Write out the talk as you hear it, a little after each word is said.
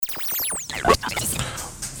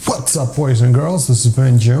What's up, boys and girls? This is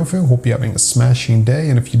Van Jofi. Hope you're having a smashing day,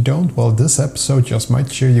 and if you don't, well, this episode just might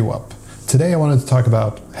cheer you up. Today I wanted to talk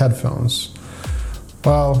about headphones.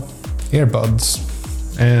 Well, earbuds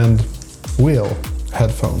and real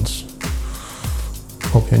headphones.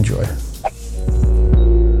 Hope you enjoy.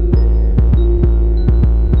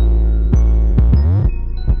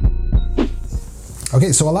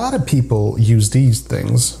 Okay, so a lot of people use these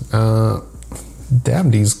things.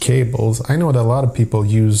 Damn these cables. I know that a lot of people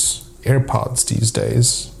use AirPods these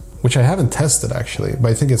days, which I haven't tested actually,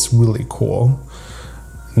 but I think it's really cool.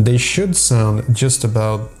 They should sound just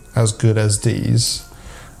about as good as these.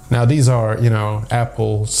 Now these are,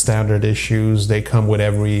 Apple standard issues. They come with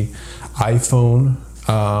every iPhone,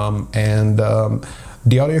 and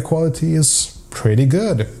the audio quality is pretty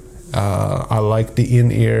good. I like the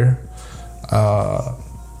in-ear.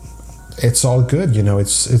 It's all good,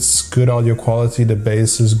 it's good audio quality, the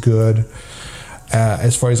bass is good.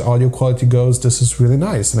 As far as audio quality goes, this is really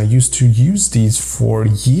nice, and I used to use these for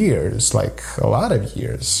years, like a lot of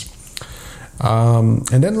years. And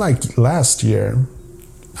then like last year,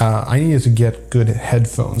 I needed to get good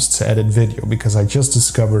headphones to edit video because I just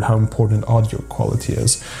discovered how important audio quality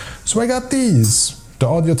is. So I got these, the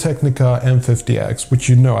Audio-Technica M50X,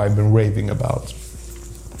 which I've been raving about.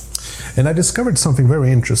 And I discovered something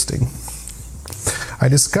very interesting. I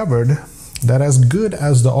discovered that as good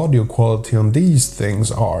as the audio quality on these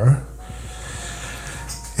things are,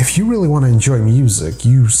 if you really want to enjoy music,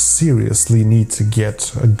 you seriously need to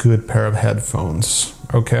get a good pair of headphones,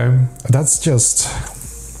 okay? That's just...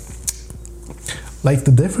 like,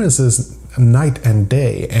 the difference is night and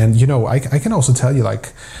day. And, I can also tell you,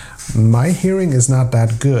 like, my hearing is not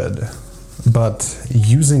that good. But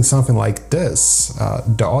using something like this,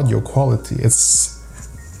 the audio quality, it's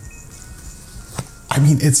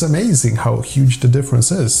amazing how huge the difference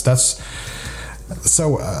is.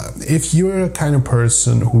 So if you're a kind of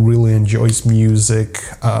person who really enjoys music,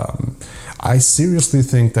 I seriously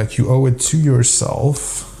think that you owe it to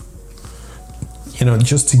yourself,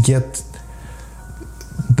 just to get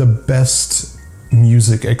the best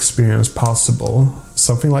music experience possible.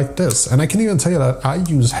 Something like this. And I can even tell you that I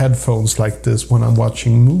use headphones like this when I'm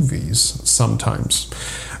watching movies sometimes,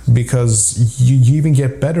 because you even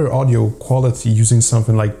get better audio quality using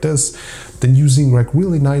something like this than using like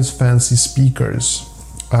really nice fancy speakers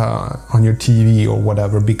on your TV or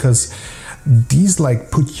whatever, because these like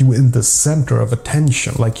put you in the center of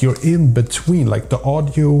attention, like you're in between, like the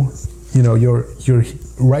audio, you're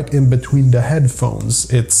right in between the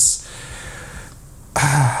headphones. It's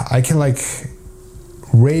I can like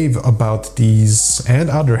rave about these and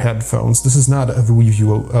other headphones. This is not a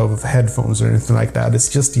review of headphones or anything like that. It's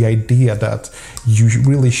just the idea that you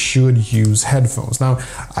really should use headphones. Now,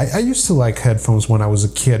 I used to like headphones when I was a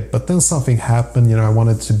kid, but then something happened. I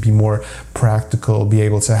wanted to be more practical, be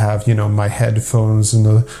able to have, my headphones in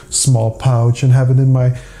a small pouch and have it in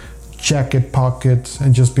my jacket pocket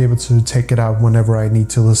and just be able to take it out whenever I need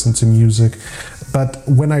to listen to music. But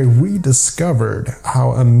when I rediscovered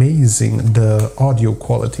how amazing the audio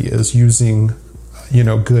quality is using,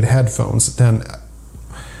 good headphones, then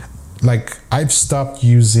like I've stopped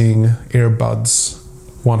using earbuds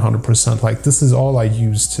 100%. Like this is all I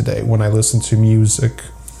use today when I listen to music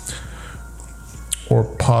or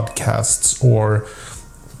podcasts or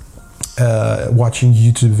watching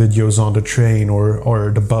YouTube videos on the train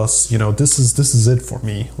or the bus. This is it for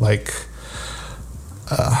me. Like,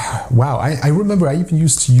 wow, I remember I even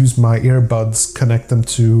used to use my earbuds, connect them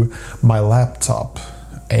to my laptop,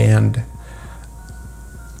 and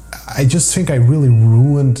I just think I really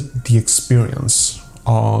ruined the experience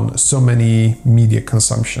on so many media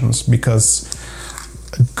consumptions, because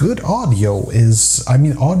good audio is,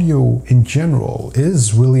 audio in general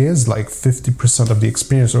really is like 50% of the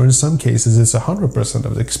experience, or in some cases it's 100%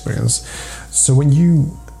 of the experience. So when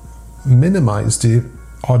you minimize the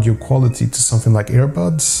audio quality to something like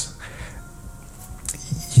earbuds,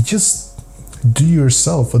 you just do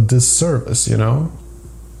yourself a disservice,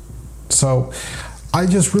 So I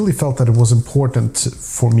just really felt that it was important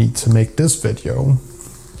for me to make this video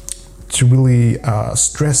to really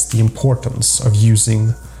stress the importance of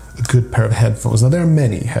using a good pair of headphones. Now, there are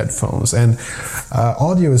many headphones, and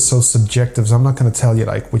audio is so subjective, so I'm not going to tell you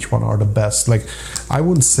like which one are the best. Like, I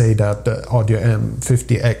wouldn't say that the Audio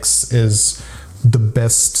M50X is the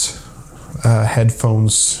best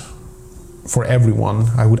headphones for everyone.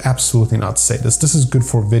 I would absolutely not say this. This is good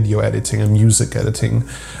for video editing and music editing,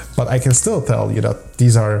 but I can still tell you that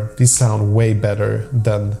these sound way better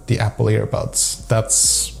than the Apple earbuds.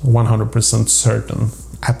 That's 100% certain,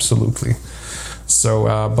 absolutely. So,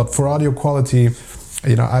 but for audio quality,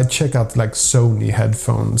 You know, I check out like Sony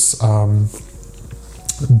headphones,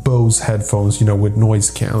 Bose headphones, you know, with noise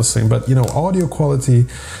cancelling. But, you know, audio quality,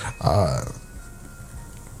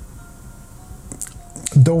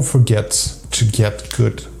 don't forget to get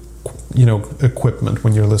good, you know, equipment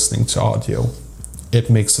when you're listening to audio. It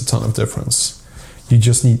makes a ton of difference.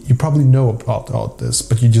 You probably know about all this,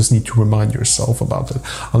 but you just need to remind yourself about it,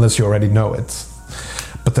 unless you already know it.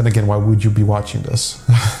 But then again, why would you be watching this?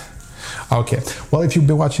 Okay, well, if you've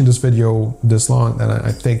been watching this video this long, then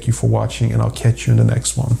I thank you for watching, and I'll catch you in the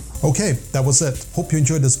next one. Okay, that was it. Hope you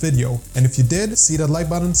enjoyed this video. And if you did, see that like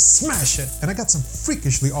button, smash it. And I got some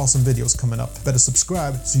freakishly awesome videos coming up. Better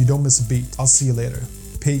subscribe so you don't miss a beat. I'll see you later.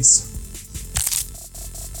 Peace.